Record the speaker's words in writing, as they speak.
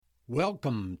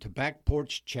Welcome to Back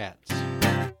Porch Chats,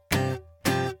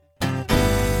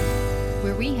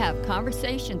 where we have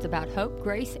conversations about hope,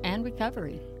 grace, and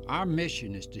recovery. Our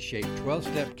mission is to shape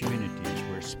 12-step communities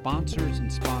where sponsors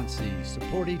and sponsees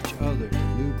support each other to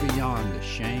move beyond the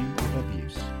shame of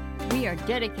abuse. We are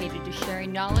dedicated to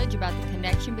sharing knowledge about the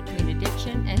connection between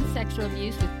addiction and sexual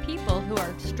abuse with people who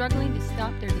are struggling to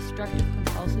stop their destructive,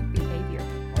 compulsive behavior.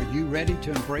 Are you ready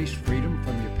to embrace freedom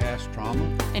from your past trauma?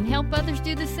 And help others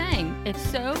do the same. If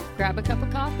so, grab a cup of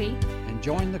coffee. And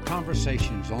join the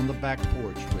conversations on the back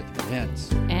porch with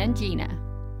Vince and Gina.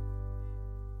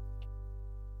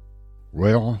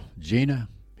 Well, Gina,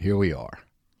 here we are.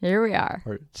 Here we are.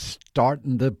 We're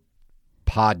starting the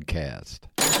podcast.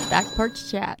 Back Porch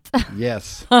Chat.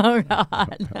 Yes. Oh,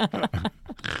 God.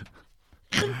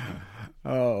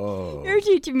 Oh. You're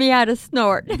teaching me how to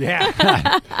snort.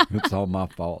 Yeah. It's all my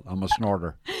fault. I'm a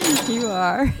snorter. You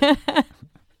are.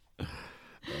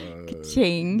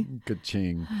 Ka-ching.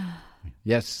 Ka-ching.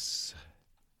 Yes.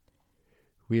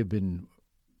 We have been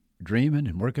dreaming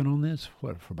and working on this,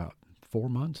 for about 4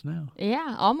 months now?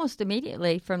 Yeah, almost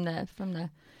immediately from the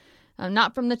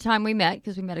not from the time we met,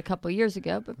 because we met a couple years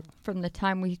ago, but from the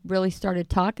time we really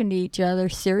started talking to each other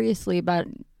seriously about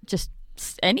just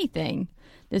anything.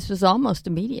 This was almost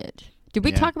immediate. Did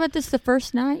we talk about this the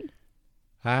first night?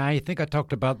 I think I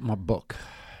talked about my book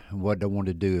and what I want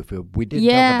to do. If we did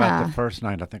talk about the first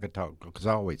night, I think I talked, because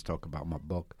I always talk about my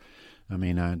book. I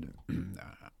mean,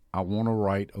 I want to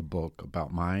write a book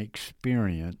about my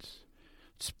experience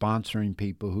sponsoring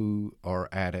people who are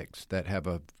addicts that have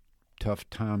a tough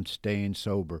time staying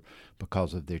sober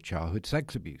because of their childhood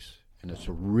sex abuse. And it's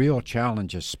a real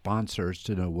challenge as sponsors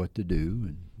to know what to do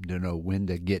and to know when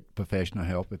to get professional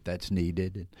help if that's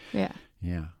needed. And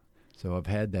yeah. So I've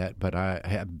had that, but I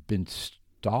have been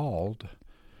stalled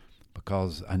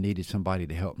because I needed somebody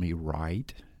to help me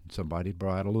write. Somebody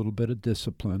brought a little bit of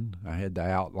discipline. I had the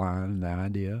outline and the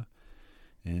idea,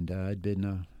 and I'd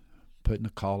been putting a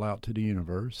call out to the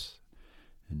universe,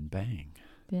 and bang.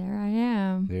 There I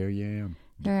am. There you am.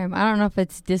 There I am. I don't know if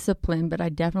it's discipline, but I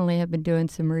definitely have been doing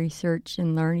some research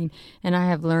and learning, and I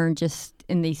have learned just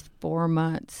in these 4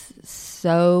 months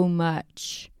so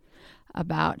much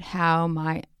about how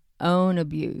my own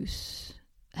abuse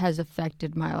has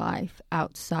affected my life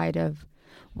outside of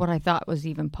what I thought was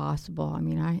even possible. I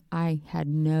mean, I had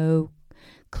no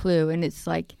clue, and it's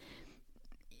like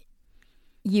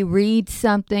you read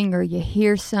something or you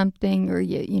hear something or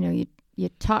you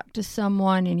talk to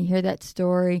someone and you hear that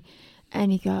story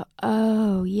and you go,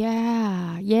 oh,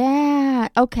 yeah,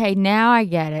 okay, now I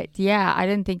get it. Yeah, I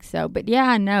didn't think so, but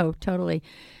yeah, no, totally.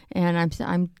 And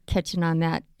I'm catching on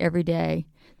that every day.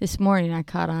 This morning I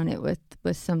caught on it with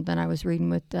something I was reading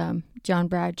with John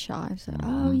Bradshaw. I said,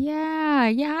 oh,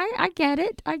 yeah, I get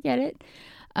it. I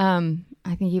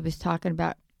think he was talking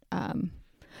about,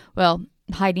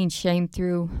 hiding shame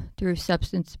through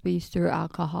substance abuse, through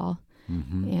alcohol.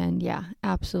 Mm-hmm. And yeah,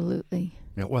 absolutely.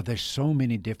 Yeah, well, there's so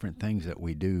many different things that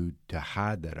we do to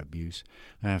hide that abuse.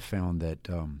 And I found that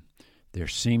there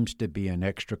seems to be an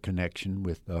extra connection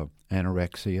with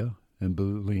anorexia and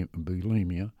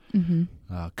bulimia,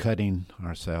 cutting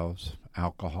ourselves,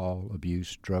 alcohol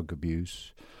abuse, drug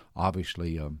abuse,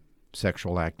 obviously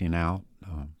sexual acting out,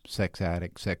 sex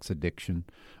addict, sex addiction,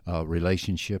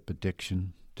 relationship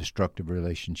addiction, destructive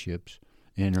relationships,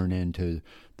 entering into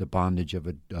the bondage of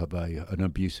an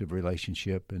abusive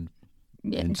relationship, and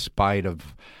in spite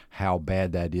of how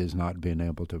bad that is, not being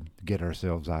able to get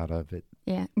ourselves out of it.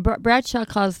 Yeah, Bradshaw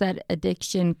calls that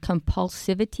addiction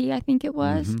compulsivity, I think it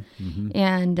was,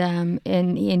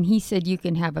 and he said you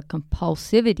can have a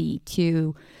compulsivity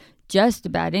to just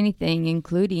about anything,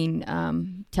 including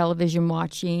television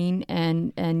watching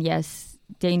and yes,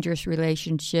 dangerous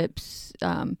relationships.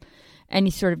 Any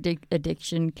sort of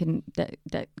addiction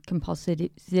that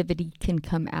compulsivity can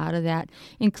come out of that,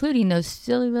 including those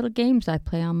silly little games I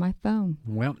play on my phone.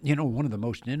 Well, one of the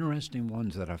most interesting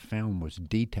ones that I found was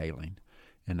detailing.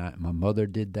 And my mother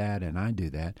did that, and I do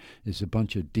that. Is a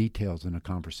bunch of details in a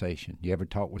conversation. You ever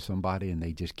talk with somebody and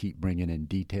they just keep bringing in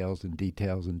details and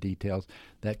details and details?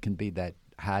 That can be that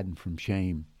hiding from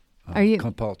shame,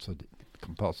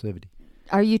 compulsivity.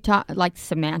 Are you like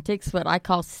semantics? What I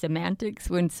call semantics,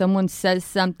 when someone says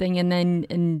something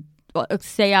and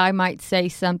say I might say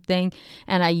something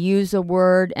and I use a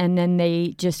word and then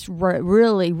they just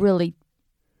really, really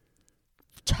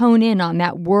tone in on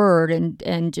that word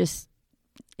and just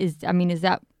is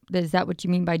that what you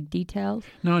mean by details?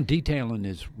 No, detailing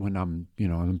is when I'm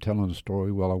telling a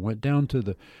story. Well, I went down to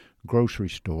the grocery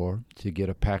store to get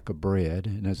a pack of bread,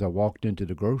 and as I walked into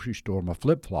the grocery store, my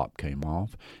flip-flop came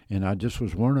off, and I just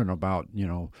was wondering about,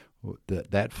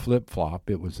 that flip-flop.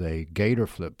 It was a Gator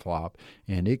flip-flop,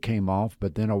 and it came off,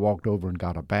 but then I walked over and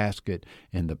got a basket,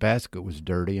 and the basket was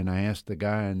dirty, and I asked the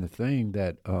guy in the thing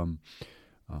that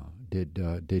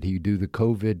did he do the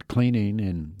COVID cleaning,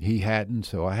 and he hadn't,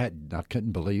 so I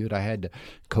couldn't believe it. I had to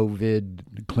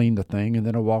COVID clean the thing, and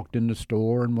then I walked in the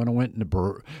store, and when I went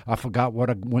I forgot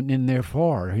what I went in there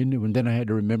for, and then I had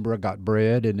to remember I got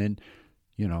bread, and then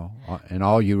and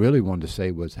all you really wanted to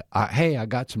say was, hey, I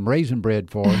got some raisin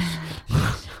bread for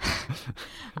us.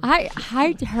 I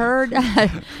heard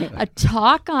a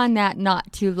talk on that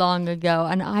not too long ago,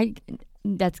 and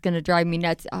that's going to drive me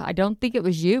nuts. I don't think it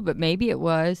was you, but maybe it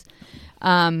was.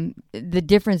 The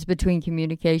difference between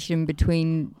communication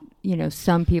between,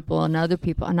 some people and other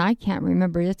people. And I can't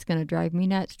remember. It's going to drive me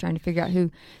nuts trying to figure out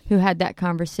who had that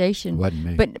conversation. Wasn't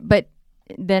me. But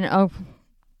then,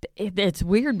 it's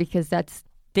weird because that's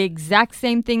the exact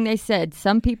same thing they said.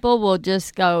 Some people will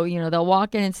just go, they'll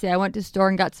walk in and say, I went to the store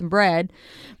and got some bread.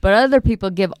 But other people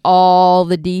give all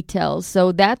the details.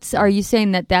 So are you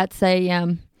saying that that's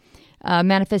a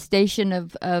manifestation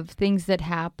of things that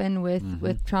happen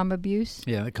with trauma abuse?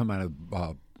 Yeah, they come out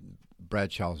of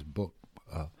Bradshaw's book,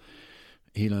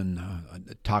 Healing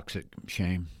Toxic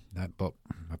Shame. That book,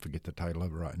 I forget the title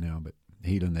of it right now, but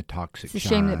Healing the Toxic Shame. It's the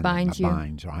shame that binds you.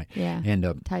 Binds, right. Yeah, and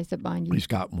ties that bind you. He's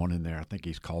got one in there. I think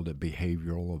he's called it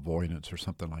behavioral avoidance or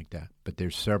something like that. But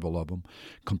there's several of them.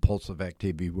 Compulsive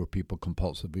activity, where people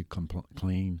compulsively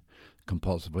clean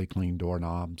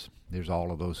doorknobs. There's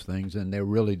all of those things, and they're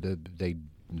really they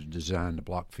designed to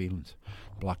block the feelings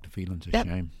of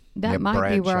shame. That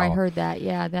might be where I heard that.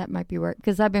 Yeah, that might be where,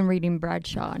 because I've been reading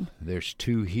Bradshaw. There's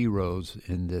two heroes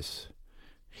in this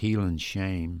healing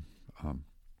shame.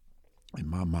 In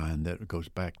my mind, that goes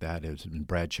back. That is in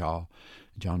Bradshaw.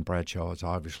 John Bradshaw is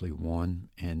obviously one,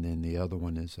 and then the other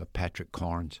one is Patrick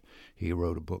Carnes. He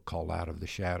wrote a book called Out of the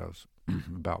Shadows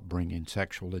about bringing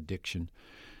sexual addiction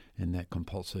and that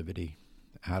compulsivity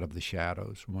out of the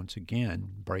shadows. Once again,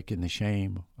 breaking the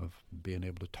shame of being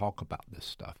able to talk about this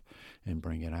stuff and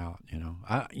bring it out.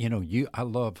 I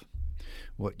love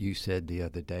what you said the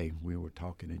other day. We were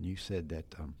talking, and you said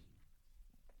that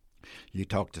you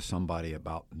talk to somebody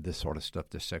about this sort of stuff,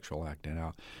 this sexual acting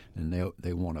out, and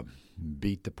they want to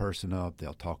beat the person up.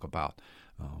 They'll talk about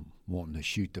wanting to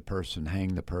shoot the person,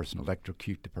 hang the person,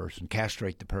 electrocute the person,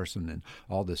 castrate the person, and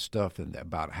all this stuff, and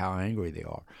about how angry they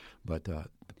are. But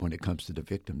when it comes to the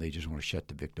victim, they just want to shut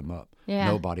the victim up. Yeah.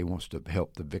 Nobody wants to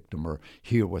help the victim or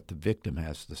hear what the victim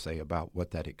has to say about what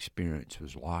that experience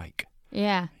was like.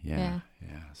 Yeah.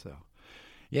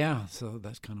 So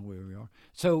that's kind of where we are.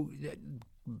 So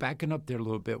backing up there a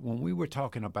little bit, when we were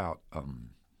talking about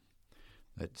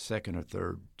that second or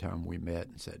third time we met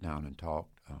and sat down and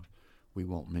talked, we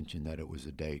won't mention that it was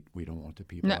a date. We don't want the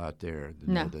people out there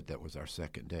to know that was our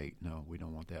second date. No, we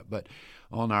don't want that. But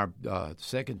on our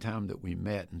second time that we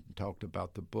met and talked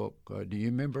about the book, do you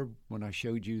remember when I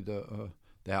showed you the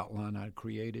outline I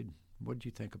created? What did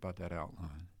you think about that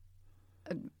outline?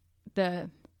 The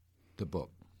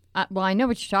book. Well, I know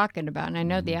what you're talking about, and I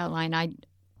know the outline.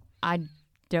 I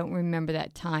don't remember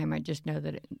that time. I just know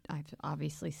that I've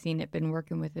obviously seen it, been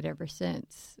working with it ever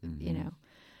since. When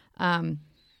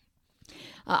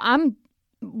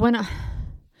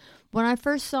I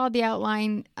first saw the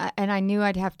outline, and I knew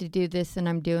I'd have to do this, and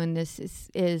I'm doing this,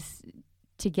 is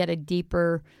to get a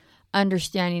deeper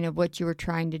understanding of what you were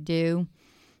trying to do.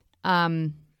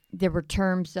 There were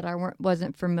terms that I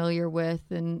wasn't familiar with,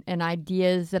 and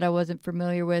ideas that I wasn't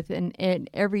familiar with, and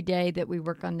every day that we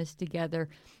work on this together,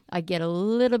 I get a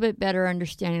little bit better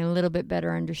understanding of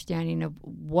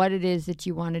what it is that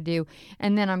you want to do.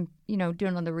 And then I'm,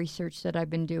 doing all the research that I've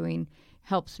been doing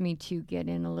helps me to get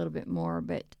in a little bit more.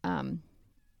 But I'm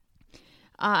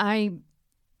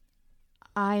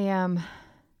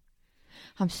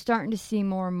starting to see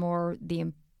more and more the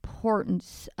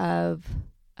importance of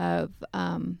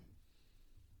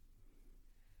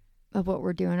what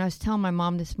we're doing. I was telling my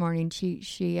mom this morning, she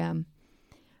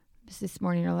this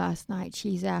morning or last night,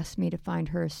 she's asked me to find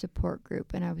her a support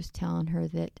group, and I was telling her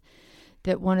that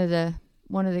one of the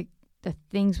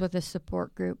things with a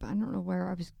support group, I don't know where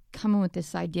I was coming with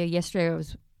this idea yesterday.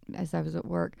 As I was at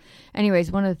work.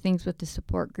 Anyways, one of the things with the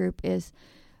support group is,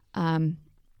 but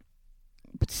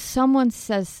someone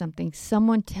says something,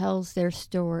 someone tells their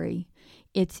story.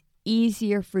 It's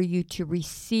easier for you to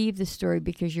receive the story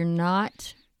because you're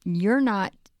not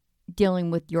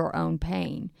dealing with your own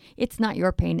pain. It's not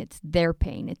your pain, it's their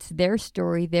pain. It's their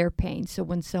story, their pain. So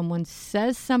when someone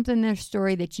says something in their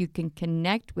story that you can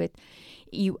connect with,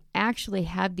 you actually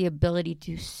have the ability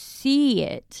to see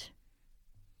it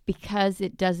because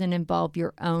it doesn't involve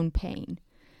your own pain.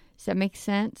 Does that make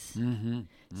sense? Mm-hmm.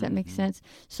 Does that make sense?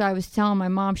 So I was telling my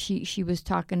mom, she was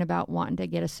talking about wanting to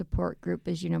get a support group.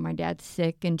 As you know, my dad's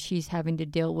sick and she's having to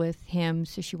deal with him.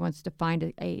 So she wants to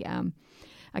find a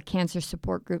cancer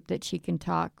support group that she can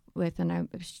talk with. And I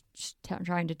was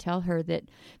trying to tell her that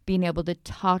being able to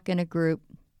talk in a group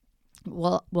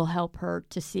will help her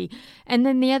to see. And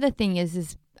then the other thing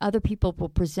is other people will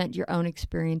present your own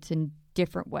experience in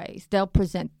different ways. They'll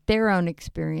present their own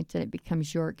experience and it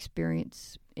becomes your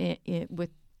experience with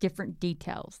different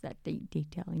details that they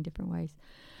detail in different ways.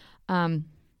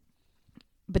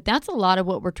 But that's a lot of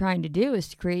what we're trying to do, is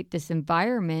to create this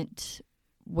environment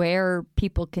where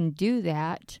people can do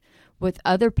that with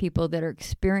other people that are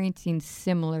experiencing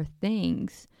similar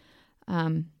things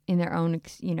in their own,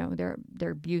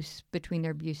 their abuse, between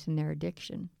their abuse and their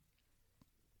addiction.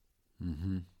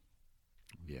 Mm-hmm.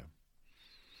 Yeah.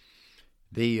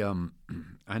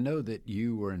 I know that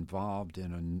you were involved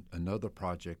in another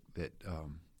project that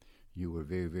you were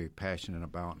very, very passionate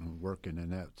about and working,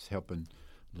 and that's helping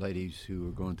ladies who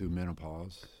are going through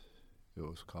menopause. It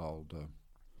was called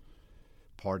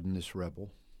Pardon This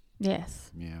Rebel.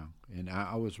 Yes. Yeah, and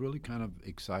I was really kind of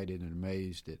excited and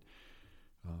amazed that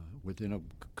within a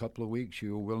couple of weeks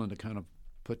you were willing to kind of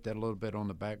put that a little bit on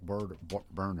the back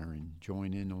burner and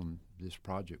join in on this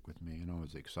project with me. And I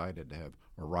was excited to have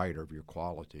a writer of your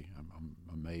quality. I'm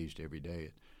amazed every day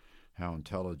at how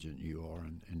intelligent you are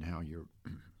and how you're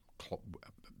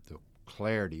the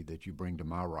clarity that you bring to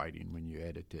my writing when you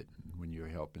edit it and when you're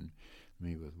helping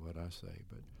me with what I say.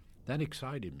 But that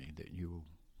excited me that you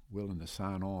were willing to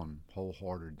sign on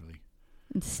wholeheartedly.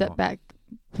 And sit back,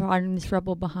 Pardon This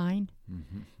Rebel behind.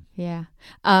 Mm-hmm. Yeah.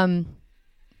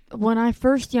 When I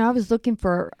first, I was looking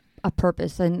for a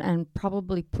purpose and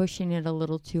probably pushing it a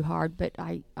little too hard, but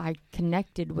I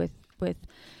connected with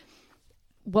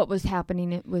what was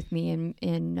happening with me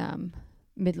in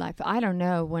midlife. I don't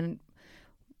know, when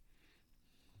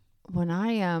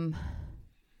I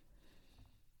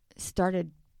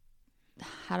started,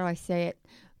 how do I say it?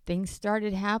 Things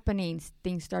started happening.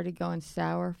 Things started going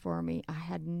sour for me. I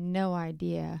had no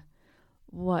idea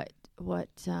what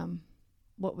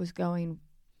was going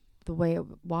the way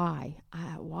why,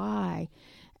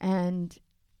 and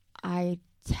I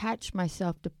attached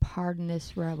myself to Pardon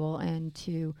This Rebel and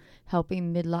to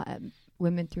helping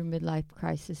women through midlife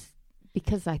crisis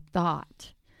because I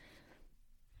thought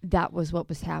that was what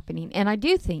was happening, and I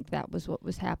do think that was what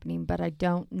was happening, but I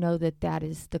don't know that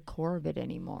is the core of it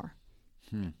anymore.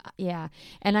 Yeah,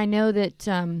 and I know that.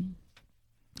 So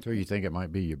you think it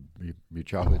might be your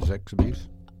childhood sex abuse?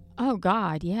 Oh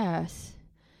God, yes.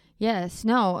 Yes,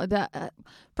 no.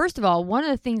 First of all, one of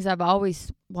the things I've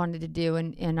always wanted to do,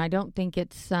 and I don't think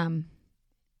it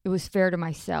was fair to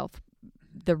myself.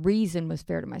 The reason was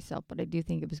fair to myself, but I do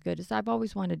think it was good. Is I've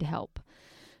always wanted to help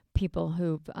people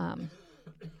who've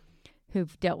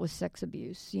dealt with sex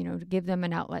abuse. To give them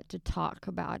an outlet to talk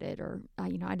about it, or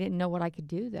I didn't know what I could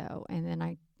do though, and then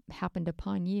I happened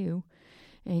upon you,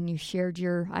 and you shared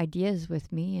your ideas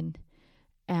with me, and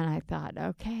I thought,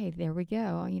 okay, there we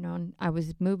go. And I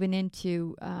was moving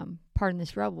into Pardon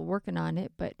This Rebel, working on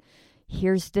it, but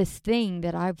here's this thing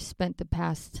that I've spent the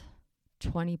past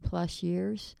 20 plus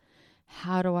years.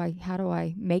 How do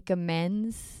I make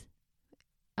amends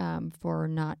for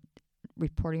not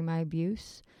reporting my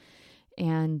abuse?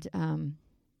 And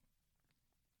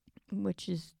which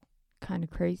is kind of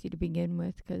crazy to begin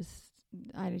with, because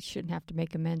I shouldn't have to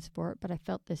make amends for it, but I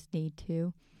felt this need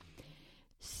to.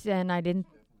 And I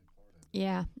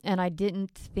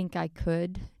didn't think I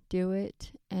could do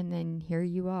it, and then here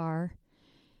you are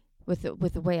with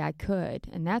the way I could,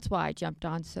 and that's why I jumped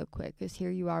on so quick, because here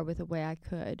you are with the way I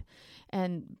could.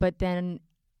 But then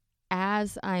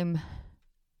as I'm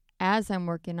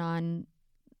working on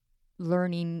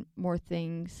learning more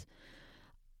things,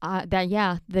 I'm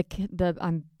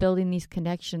building these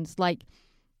connections, like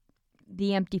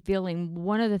the empty feeling.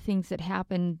 One of the things that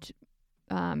happened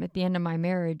at the end of my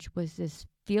marriage was this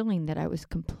feeling that I was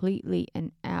completely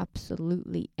and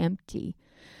absolutely empty,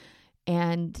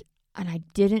 and I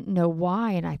didn't know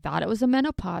why, and I thought it was a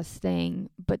menopause thing.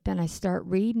 But then I start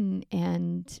reading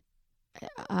and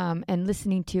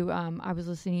listening to. I was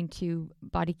listening to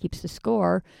Body Keeps the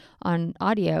Score on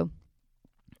audio,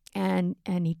 and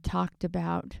he talked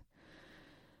about.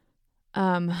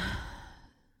 I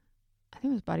think it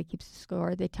was Body Keeps the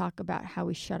Score. They talk about how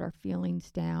we shut our feelings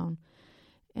down.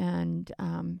 And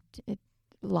a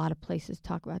lot of places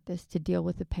talk about this, to deal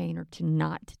with the pain or to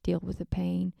not deal with the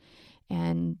pain.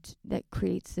 And that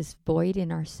creates this void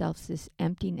in ourselves, this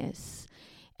emptiness,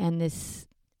 and this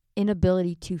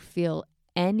inability to feel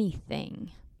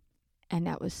anything. And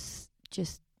that was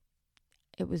just,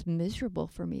 it was miserable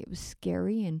for me. It was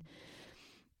scary. And,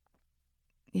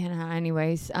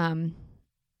 anyways, I'm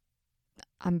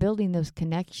building those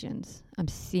connections. I'm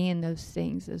seeing those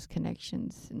things, those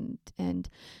connections. And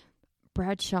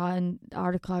Bradshaw, in the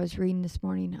article I was reading this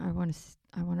morning, I want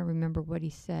to remember what he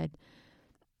said.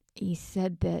 He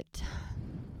said that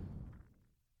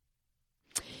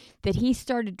he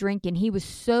started drinking. He was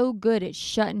so good at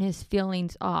shutting his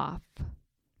feelings off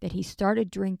that he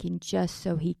started drinking just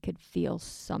so he could feel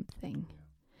something.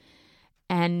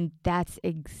 And that's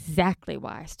exactly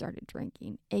why I started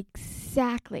drinking.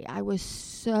 Exactly. I was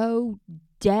so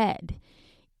dead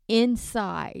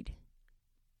inside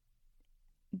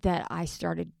that I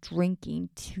started drinking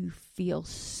to feel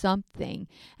something.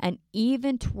 And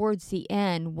even towards the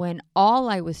end, when all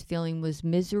I was feeling was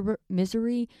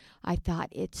misery, I thought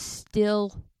it's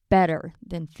still better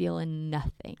than feeling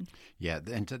nothing. Yeah,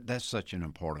 and that's such an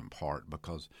important part,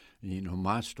 because,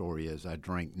 my story is I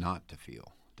drank not to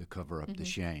feel, to cover up the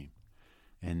shame.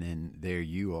 And then there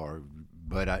you are.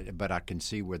 But I can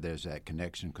see where there's that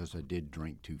connection, because I did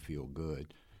drink to feel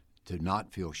good. To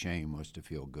not feel shame was to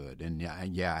feel good. And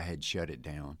I had shut it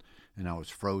down, and I was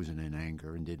frozen in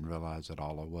anger and didn't realize that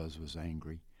all I was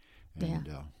angry. And,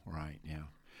 right, yeah.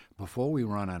 Before we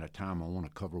run out of time, I want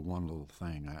to cover one little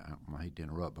thing. I hate to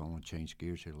interrupt, but I want to change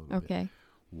gears here a little bit. Okay.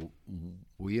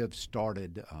 We have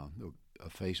started a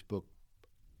Facebook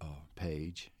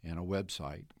page and a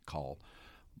website called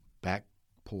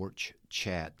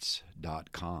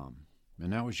backporchchats.com.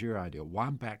 And that was your idea.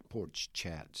 Why Back Porch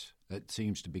Chats? That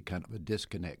seems to be kind of a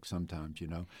disconnect sometimes,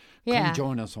 Yeah. Come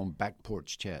join us on Back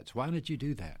Porch Chats. Why did you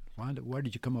do that? Why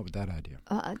did you come up with that idea?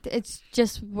 It's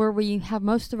just where we have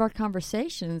most of our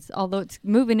conversations. Although it's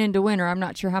moving into winter, I'm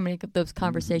not sure how many of those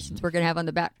conversations we're going to have on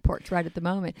the back porch right at the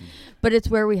moment. But it's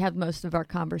where we have most of our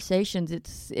conversations.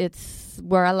 It's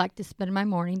where I like to spend my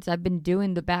mornings. I've been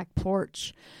doing the back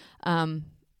porch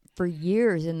for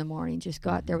years in the morning. Just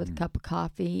go out there with a cup of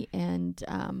coffee, and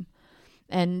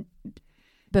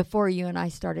before you and I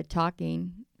started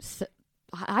talking,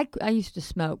 I used to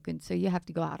smoke, and so you have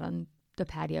to go out on the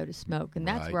patio to smoke, and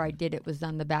that's where I did it, was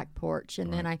on the back porch.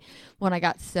 And then when I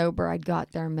got sober, I'd go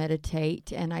out there and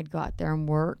meditate, and I'd go out there and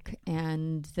work,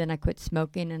 and then I quit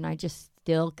smoking, and I just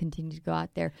still continue to go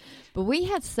out there. But we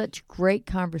had such great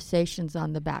conversations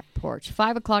on the back porch.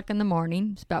 5 o'clock in the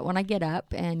morning is about when I get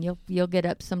up, and you'll get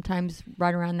up sometimes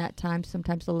right around that time,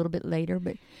 sometimes a little bit later,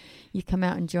 but you come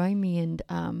out and join me, and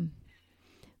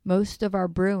most of our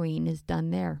brewing is done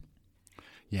there.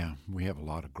 Yeah, we have a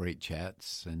lot of great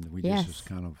chats, and we just was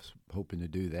kind of hoping to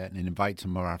do that and invite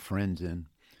some of our friends in.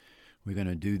 We're going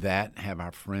to do that, have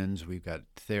our friends. We've got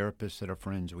therapists that are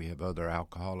friends. We have other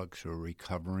alcoholics who are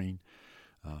recovering,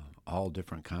 all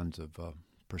different kinds of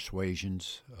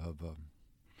persuasions of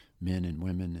men and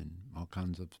women and all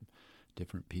kinds of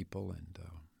different people. And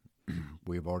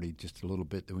we've already, just a little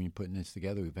bit that when you're putting this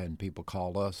together, we've had people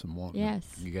call us and want to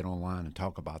get online and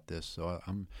talk about this. So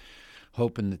I'm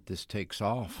hoping that this takes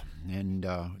off. And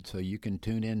so you can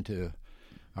tune into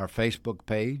our Facebook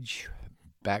page,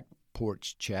 Back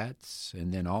Porch Chats,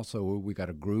 and then also we got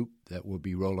a group that will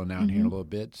be rolling out here in a little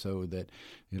bit, so that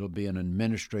it'll be an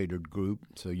administrated group,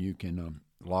 so you can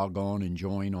log on and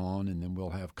join on, and then we'll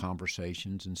have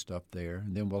conversations and stuff there.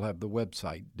 And then we'll have the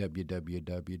website,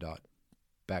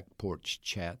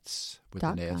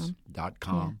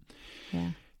 www.backporchchats.com.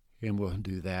 Yeah. And we'll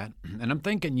do that. And I'm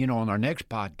thinking, on our next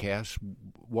podcast,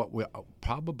 what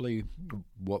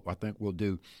I think we'll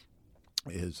do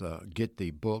is get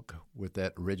the book with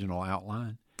that original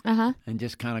outline and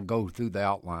just kind of go through the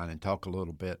outline and talk a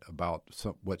little bit about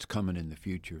what's coming in the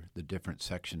future, the different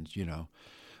sections,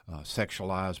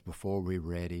 sexualized before we're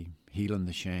ready, healing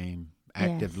the shame,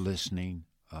 active listening,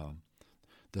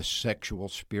 the sexual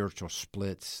spiritual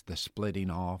splits, the splitting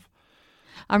off.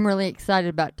 I'm really excited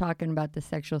about talking about the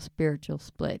sexual spiritual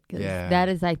split, because that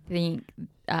is, I think,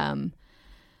 as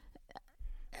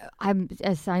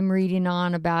I'm reading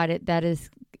on about it, that is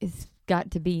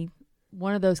got to be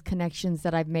one of those connections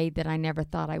that I've made that I never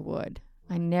thought I would.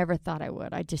 I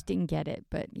just didn't get it,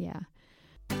 but yeah.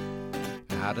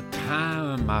 Out of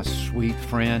time, my sweet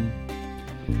friend.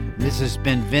 This has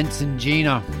been Vince and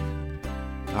Gina,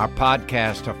 our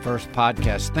podcast, our first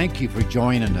podcast. Thank you for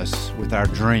joining us with our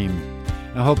dream.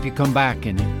 I hope you come back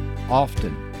and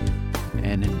often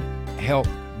and help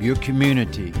your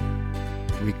community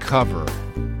recover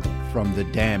from the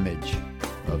damage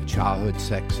of childhood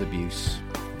sex abuse.